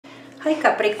Hi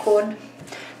Capricorn,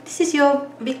 this is your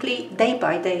weekly day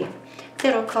by day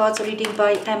tarot cards reading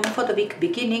by M for the week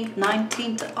beginning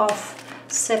 19th of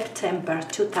September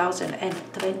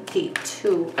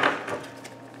 2022.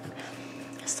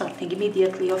 Starting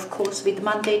immediately, of course, with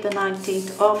Monday the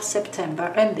 19th of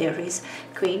September, and there is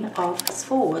Queen of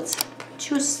Swords.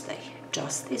 Tuesday,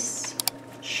 Justice,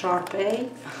 Sharp A.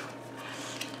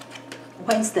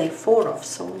 Wednesday, Four of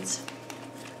Swords.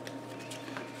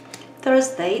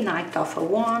 Thursday, Knight of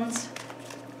Wands,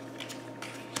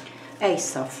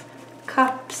 Ace of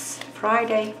Cups,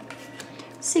 Friday,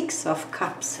 Six of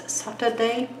Cups,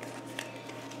 Saturday,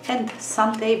 and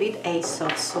Sunday with Ace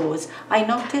of Swords. I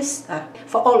noticed that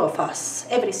for all of us,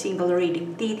 every single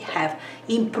reading did have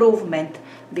improvement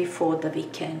before the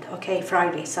weekend. Okay,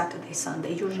 Friday, Saturday,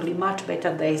 Sunday, usually much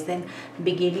better days than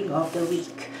beginning of the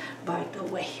week, by the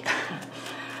way.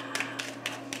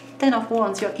 Ten of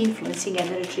Wands, your influencing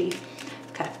energy,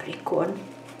 Capricorn.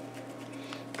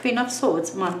 Queen of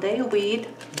Swords, Monday with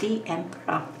the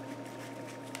Emperor.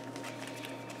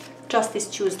 Justice,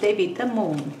 Tuesday with the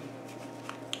Moon.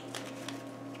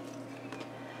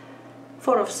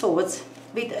 Four of Swords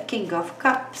with the King of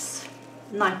Cups.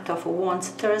 Knight of Wands,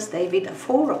 Thursday with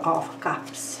Four of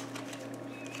Cups.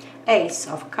 Ace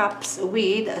of Cups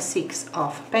with Six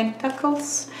of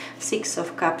Pentacles. Six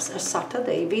of Cups,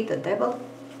 Saturday with the Devil.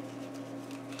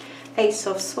 Ace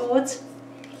of Swords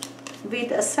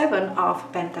with Seven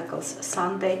of Pentacles,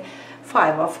 Sunday.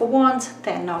 Five of Wands,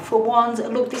 Ten of Wands.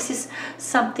 Look, this is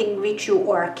something which you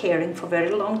are carrying for a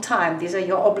very long time. These are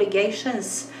your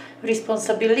obligations,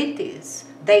 responsibilities,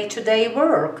 day-to-day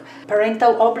work,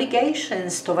 parental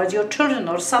obligations towards your children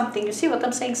or something. You see what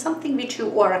I'm saying? Something which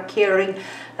you are carrying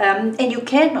and you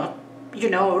cannot,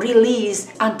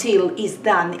 release until it's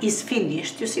done, is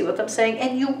finished. You see what I'm saying?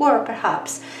 And you were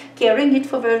perhaps carrying it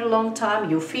for a very long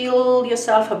time. You feel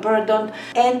yourself burdened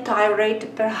and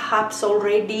tired perhaps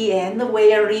already, and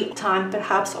weary. Time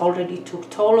perhaps already took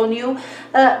toll on you.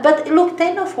 But look,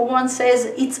 Ten of Wands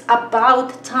says it's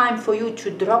about time for you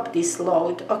to drop this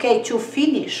load, okay, to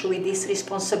finish with these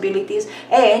responsibilities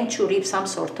and to reap some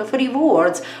sort of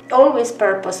rewards. Always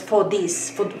purpose for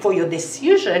this, for your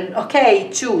decision, okay,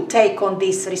 to take on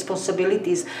these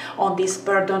responsibilities, on this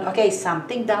burden, okay,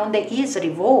 something down there is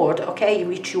reward, okay,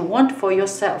 which you want for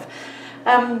yourself,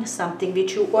 something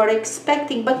which you were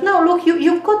expecting. But now look,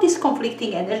 you've got this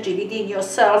conflicting energy within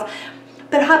yourself.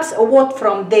 Perhaps what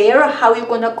from there, how you're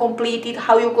gonna complete it,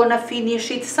 how you're gonna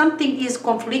finish it, something is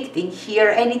conflicting here,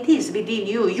 and it is within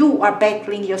you. You are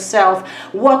battling yourself.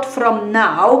 What from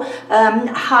now,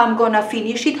 how I'm gonna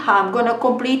finish it, how I'm gonna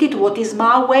complete it, what is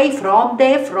my way from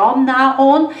there, from now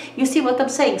on. You see what I'm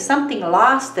saying? Something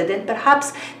lasted, and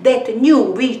perhaps that new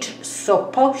which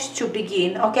supposed to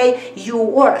begin, okay, you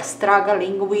were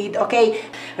struggling with, okay,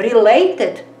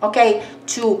 related, okay,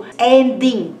 to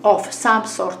ending of some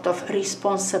sort of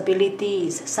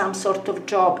responsibilities, some sort of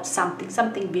job,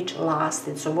 something which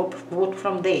lasted. So what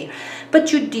from there?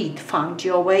 But you did find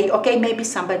your way, okay, maybe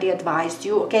somebody advised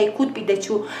you, okay, it could be that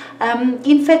you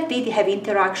in fact did have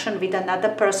interaction with another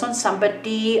person,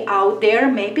 somebody out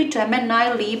there, maybe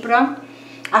Gemini, Libra,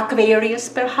 Aquarius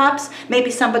perhaps,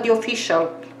 maybe somebody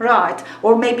official, right,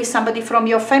 or maybe somebody from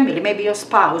your family, maybe your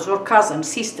spouse or cousin,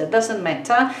 sister, doesn't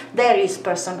matter. There is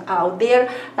person out there,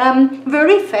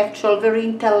 very factual, very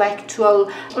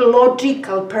intellectual,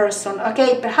 logical person,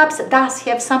 okay, perhaps does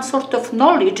have some sort of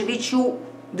knowledge which you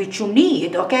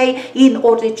need, okay, in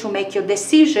order to make your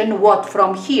decision what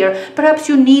from here. Perhaps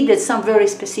you needed some very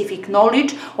specific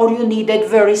knowledge, or you needed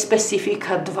very specific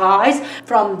advice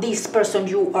from this person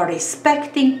you are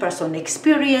respecting, person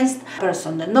experienced,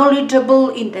 person knowledgeable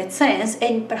in that sense,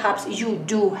 and perhaps you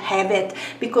do have it,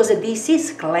 because this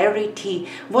is clarity,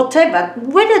 whatever,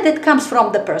 whether that comes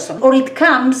from the person or it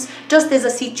comes just as a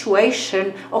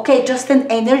situation, okay, just an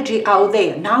energy out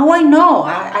there. Now I know,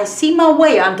 I see my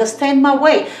way, I understand my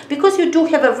way, because you do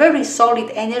have a very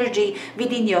solid energy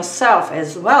within yourself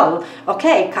as well,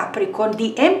 okay, Capricorn.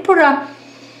 The Emperor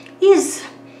is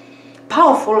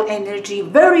powerful energy,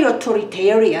 very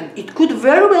authoritarian. It could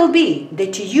very well be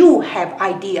that you have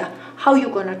idea how you're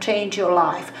gonna change your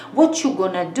life, what you're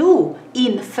gonna do,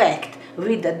 in fact,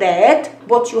 with that,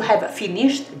 what you have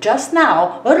finished just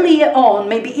now, earlier on,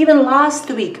 maybe even last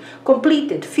week,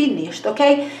 completed, finished,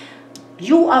 okay?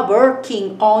 You are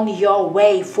working on your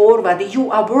way forward.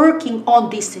 You are working on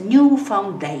this new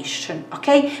foundation,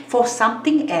 okay, for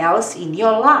something else in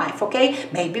your life, okay?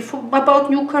 Maybe about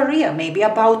new career, maybe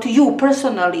about you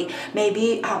personally,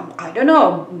 maybe, I don't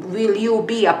know, will you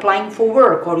be applying for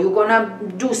work, or you gonna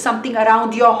do something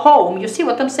around your home? You see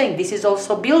what I'm saying? This is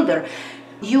also builder.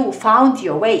 You found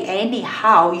your way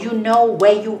anyhow. You know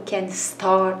where you can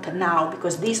start now,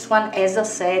 because this one, as I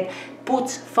said,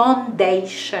 puts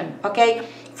foundation, okay,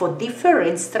 for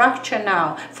different structure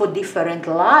now, for different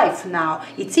life now.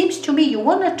 It seems to me you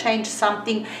want to change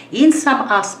something in some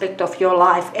aspect of your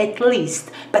life at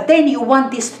least, but then you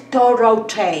want this thorough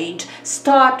change.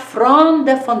 Start from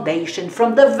the foundation,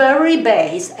 from the very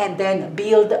base, and then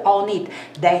build on it.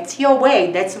 That's your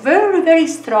way. That's very, very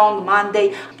strong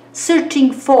Monday.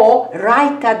 Searching for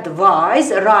right advice,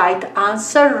 right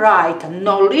answer, right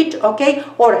knowledge, okay,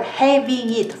 or having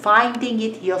it, finding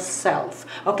it yourself,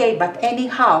 okay. But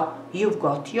anyhow, you've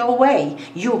got your way,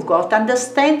 you've got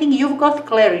understanding, you've got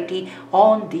clarity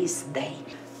on this day.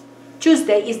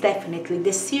 Tuesday is definitely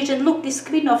decision. Look, this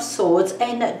Queen of Swords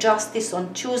and Justice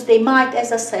on Tuesday might,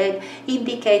 as I said,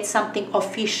 indicate something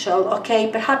official,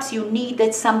 okay? Perhaps you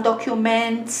needed some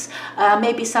documents,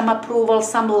 maybe some approval,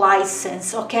 some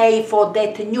license, okay, for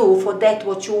that new, for that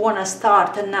what you want to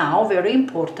start now, very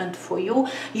important for you.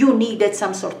 You needed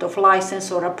some sort of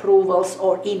license or approvals,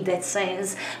 or in that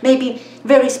sense, maybe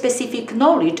very specific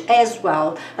knowledge as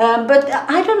well. But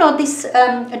I don't know, this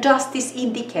Justice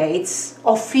indicates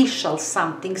official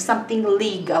something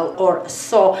legal or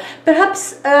so.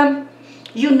 Perhaps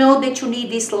you know that you need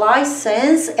this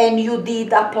license and you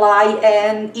did apply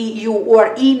and you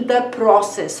are in the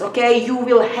process, okay? You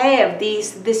will have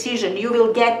this decision, you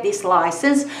will get this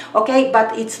license, okay?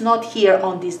 But it's not here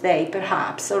on this day,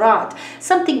 perhaps, right?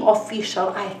 Something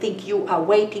official I think you are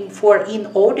waiting for in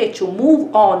order to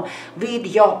move on with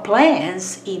your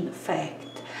plans, in fact.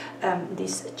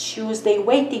 This Tuesday,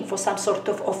 waiting for some sort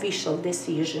of official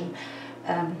decision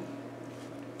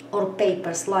or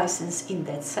papers, license in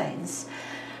that sense.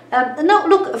 Now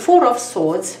look, Four of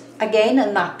Swords, again,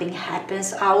 nothing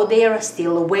happens out there,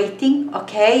 still waiting,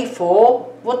 okay,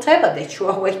 for whatever that you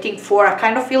are waiting for. I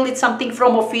kind of feel it's something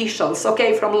from officials,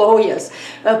 okay, from lawyers,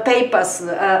 papers,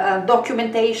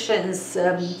 documentations,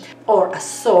 or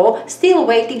so, still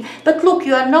waiting. But look,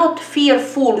 you are not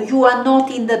fearful, you are not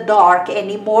in the dark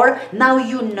anymore. Now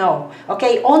you know,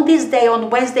 okay, on this day, on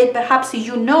Wednesday, perhaps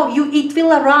you know, it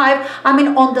will arrive, I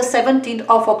mean, on the 17th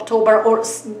of October, or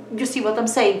you see what I'm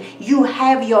saying, you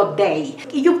have your day.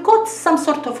 You've got some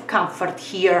sort of comfort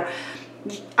here.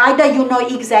 Either you know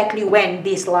exactly when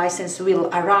this license will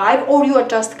arrive, or you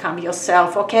adjust come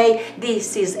yourself, okay?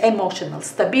 This is emotional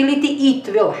stability,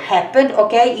 it will happen,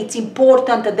 okay? It's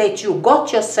important that you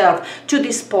got yourself to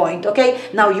this point, okay?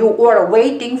 Now you are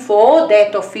waiting for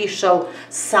that official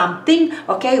something,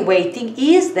 okay? Waiting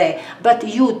is there, but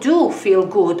you do feel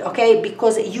good, okay?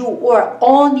 Because you are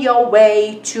on your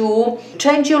way to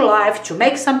change your life, to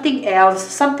make something else,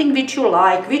 something which you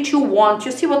like, which you want,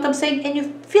 you see what I'm saying? And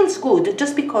you feels good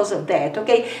just because of that,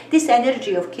 okay? This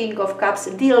energy of King of Cups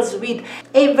deals with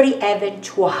every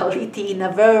eventuality in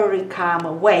a very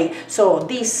calm way. So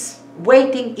this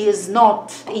waiting is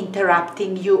not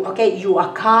interrupting you, okay? You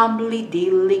are calmly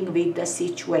dealing with the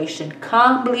situation,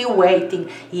 calmly waiting.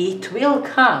 It will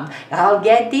come. I'll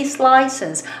get this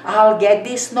license, I'll get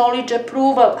this knowledge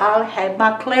approval, I'll have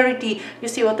my clarity. You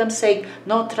see what I'm saying?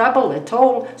 No trouble at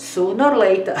all, sooner or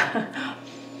later.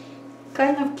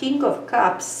 Kind of King of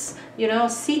Cups, you know,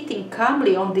 sitting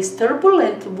calmly on these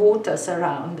turbulent waters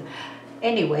around.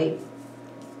 Anyway,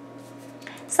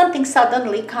 something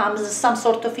suddenly comes, some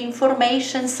sort of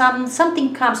information,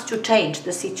 something comes to change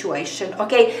the situation,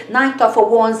 okay? Knight of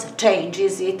Wands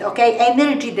changes it, okay?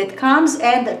 Energy that comes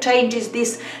and changes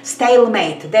this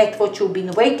stalemate, that what you've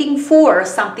been waiting for,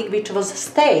 something which was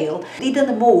stale,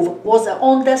 didn't move, was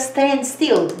on the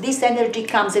standstill. This energy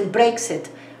comes and breaks it,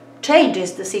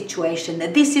 changes the situation.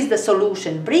 This is the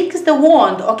solution. Brings the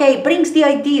wand, okay, brings the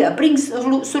idea, brings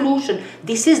a solution.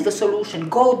 This is the solution.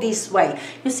 Go this way.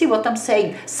 You see what I'm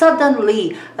saying?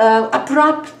 Suddenly,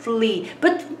 abruptly,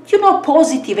 but you know,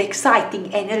 positive,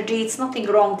 exciting energy. It's nothing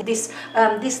wrong. This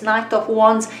Knight of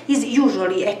Wands is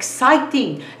usually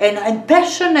exciting and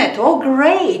passionate. Oh,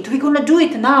 great! We're gonna do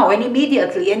it now and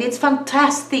immediately, and it's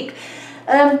fantastic.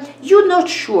 You're not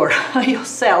sure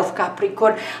yourself,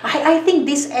 Capricorn. I think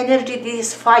this energy,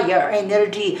 this fire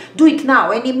energy, do it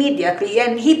now and immediately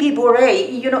and hippie hooray,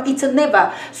 you know, it's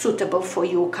never suitable for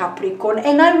you, Capricorn.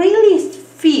 And I really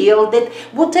feel that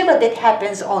whatever that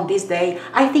happens on this day,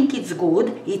 I think it's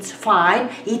good, it's fine,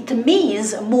 it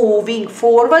means moving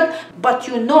forward, but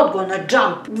you're not gonna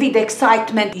jump with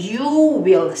excitement. You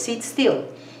will sit still.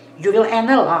 You will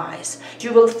analyze,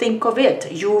 you will think of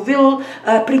it, you will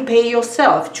prepare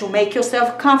yourself to make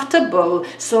yourself comfortable.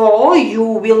 So you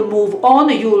will move on,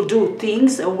 you will do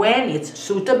things when it's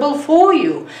suitable for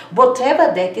you.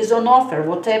 Whatever that is on offer,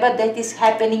 whatever that is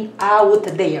happening out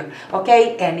there,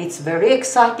 okay? And it's very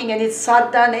exciting and it's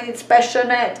sudden and it's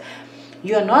passionate.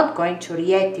 You're not going to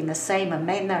react in the same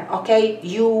manner, okay?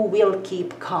 You will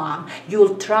keep calm.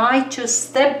 You'll try to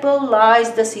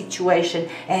stabilize the situation,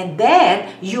 and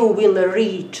then you will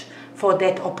reach for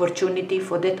that opportunity,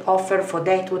 for that offer, for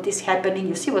that what is happening.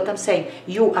 You see what I'm saying?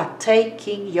 You are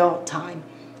taking your time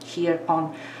here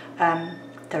on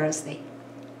Thursday.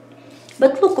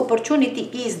 But look,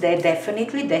 opportunity is there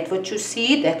definitely. That what you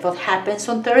see, that what happens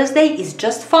on Thursday is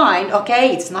just fine,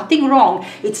 okay? It's nothing wrong.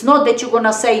 It's not that you're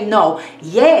gonna say no.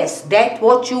 Yes, that's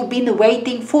what you've been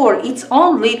waiting for. It's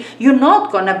only you're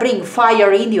not gonna bring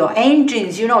fire in your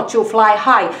engines, you know, to fly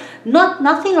high.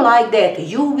 Nothing like that.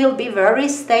 You will be very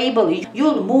stable.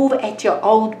 You'll move at your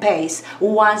own pace.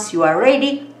 Once you are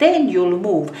ready, then you'll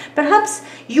move. Perhaps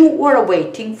you were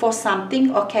waiting for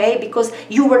something, okay, because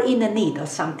you were in a need of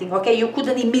something, okay? You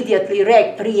couldn't immediately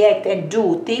react and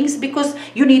do things because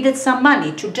you needed some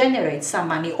money to generate some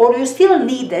money, or you still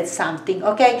needed something,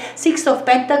 okay? Six of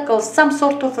Pentacles, some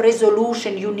sort of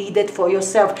resolution you needed for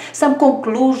yourself, some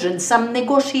conclusion, some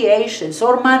negotiations,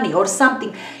 or money, or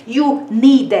something you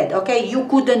needed. Okay, you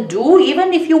couldn't do,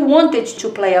 even if you wanted to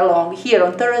play along here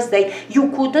on Thursday, you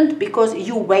couldn't because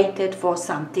you waited for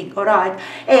something, all right?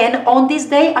 And on this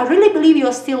day, I really believe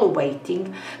you're still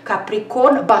waiting,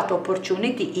 Capricorn, but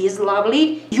opportunity is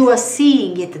lovely. You are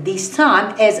seeing it this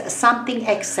time as something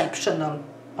exceptional.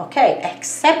 Okay,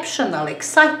 exceptional,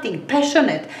 exciting,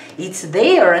 passionate. It's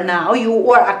there now.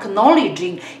 You are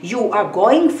acknowledging, you are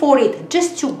going for it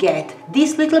just to get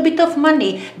this little bit of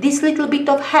money, this little bit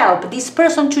of help, this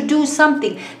person to do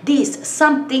something. This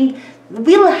something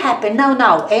will happen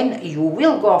now, and you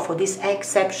will go for this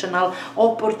exceptional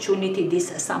opportunity.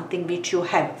 This is something which you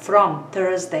have from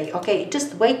Thursday. Okay,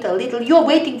 just wait a little. You're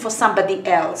waiting for somebody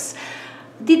else.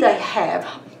 Did I have?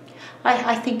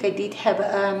 I think I did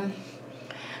have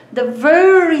the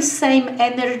very same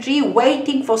energy,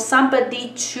 waiting for somebody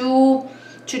to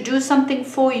do something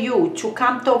for you, to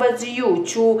come towards you,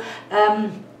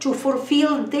 to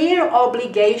fulfill their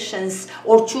obligations,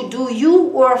 or to do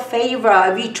you a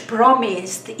favor which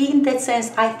promised. In that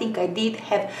sense, I think I did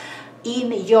have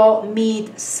in your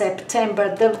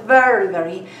mid-September the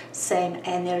very same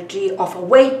energy of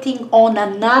waiting on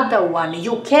another one.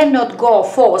 You cannot go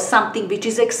for something which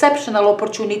is exceptional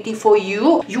opportunity for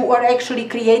you. You are actually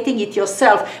creating it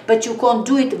yourself, but you can't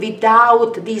do it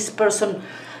without this person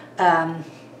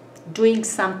doing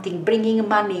something, bringing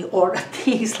money or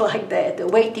things like that,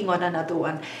 waiting on another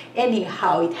one.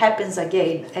 Anyhow, it happens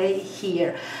again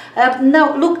here.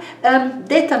 Now look,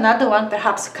 that another one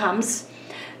perhaps comes.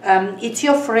 It's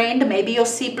your friend, maybe your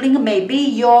sibling, maybe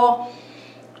your,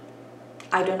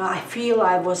 I don't know, I feel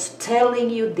I was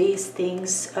telling you these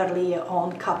things earlier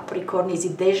on, Capricorn. Is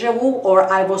it deja vu, or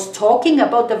I was talking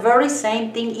about the very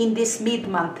same thing in this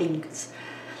mid-month things?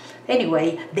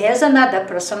 Anyway, there's another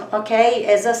person, okay?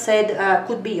 As I said,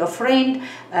 could be your friend,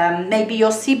 maybe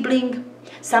your sibling,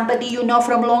 somebody you know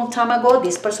from a long time ago.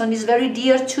 This person is very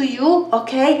dear to you,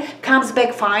 okay? Comes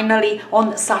back finally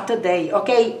on Saturday,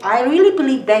 okay? I really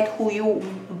believe that who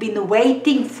you've been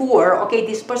waiting for, okay?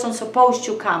 This person's supposed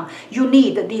to come. You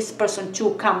need this person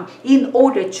to come in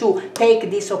order to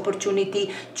take this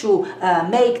opportunity to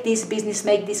make this business,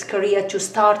 make this career, to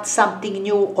start something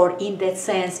new, or in that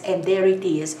sense, and there it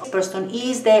is. This person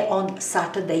is there on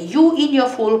Saturday. You in your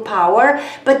full power,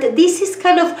 but this is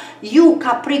kind of you,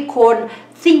 Capricorn,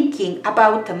 thinking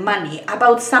about money,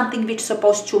 about something which is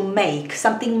supposed to make,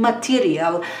 something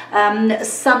material,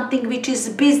 something which is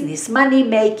business, money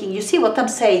making. You see what I'm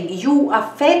saying? You are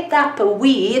fed up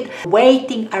with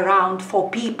waiting around for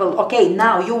people. Okay,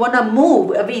 now you want to move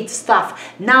with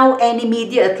stuff now and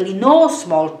immediately. No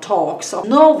small talks,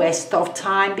 no waste of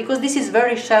time, because this is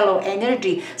very shallow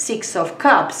energy. Six of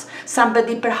Cups.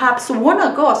 Somebody perhaps want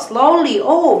to go slowly.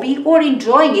 Oh, we are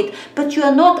enjoying it, but you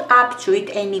are not up to it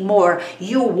anymore.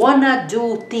 You wanna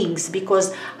do things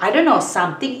because, I don't know,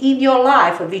 something in your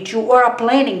life which you are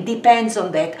planning depends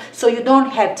on that. So you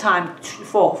don't have time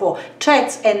for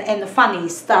chats and funny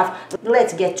stuff.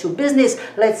 Let's get to business,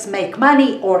 let's make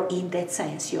money, or in that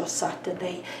sense, your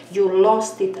Saturday, you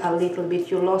lost it a little bit.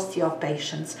 You lost your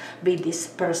patience with this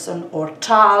person or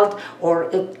child or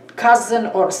a cousin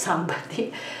or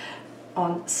somebody.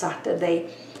 on Saturday.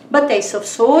 But Ace of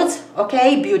Swords,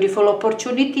 okay, beautiful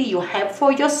opportunity you have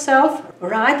for yourself,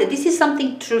 right? This is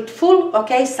something truthful,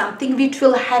 okay, something which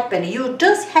will happen. You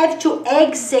just have to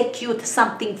execute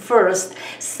something first.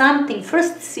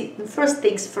 First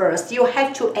things first. You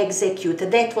have to execute.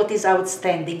 That's what is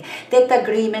outstanding. That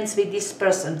agreements with this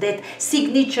person, that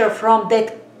signature from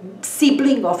that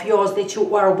sibling of yours that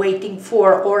you are waiting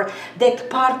for, or that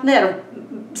partner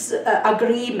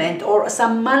agreement, or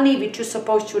some money which you're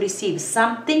supposed to receive,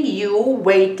 something you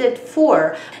waited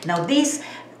for. Now this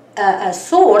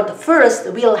sword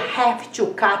first will have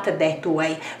to cut that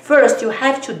way. First you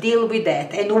have to deal with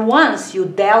that, and once you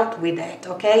dealt with that,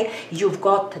 okay, you've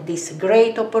got this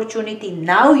great opportunity.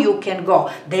 Now you can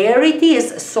go. There it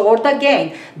is, sword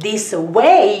again, this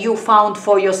way you found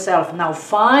for yourself. Now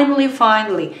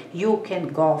finally you can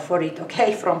go for it,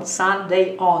 okay? From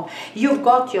Sunday on you've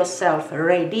got yourself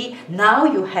ready. Now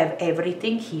you have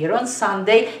everything here on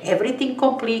Sunday, everything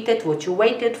completed. What you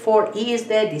waited for is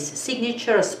there. This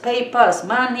signatures, papers,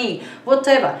 money,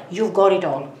 whatever, you've got it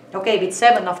all. Okay, with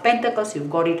Seven of Pentacles, you've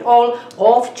got it all.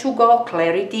 Off to go,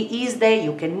 clarity is there.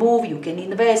 You can move, you can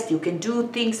invest, you can do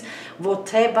things,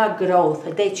 whatever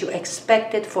growth that you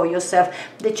expected for yourself,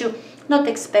 that you not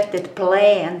expected,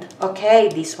 planned. Okay,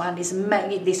 this one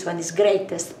is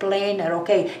greatest planner.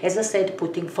 Okay, as I said,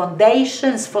 putting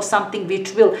foundations for something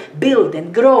which will build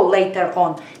and grow later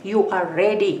on. You are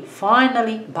ready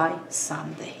finally by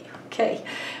Sunday. Okay,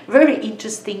 very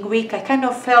interesting week. I kind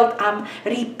of felt I'm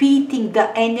repeating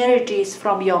the energies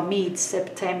from your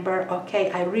mid-September. Okay,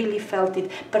 I really felt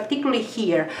it, particularly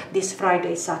here this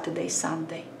Friday, Saturday,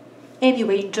 Sunday.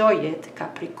 Anyway, enjoy it,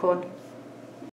 Capricorn.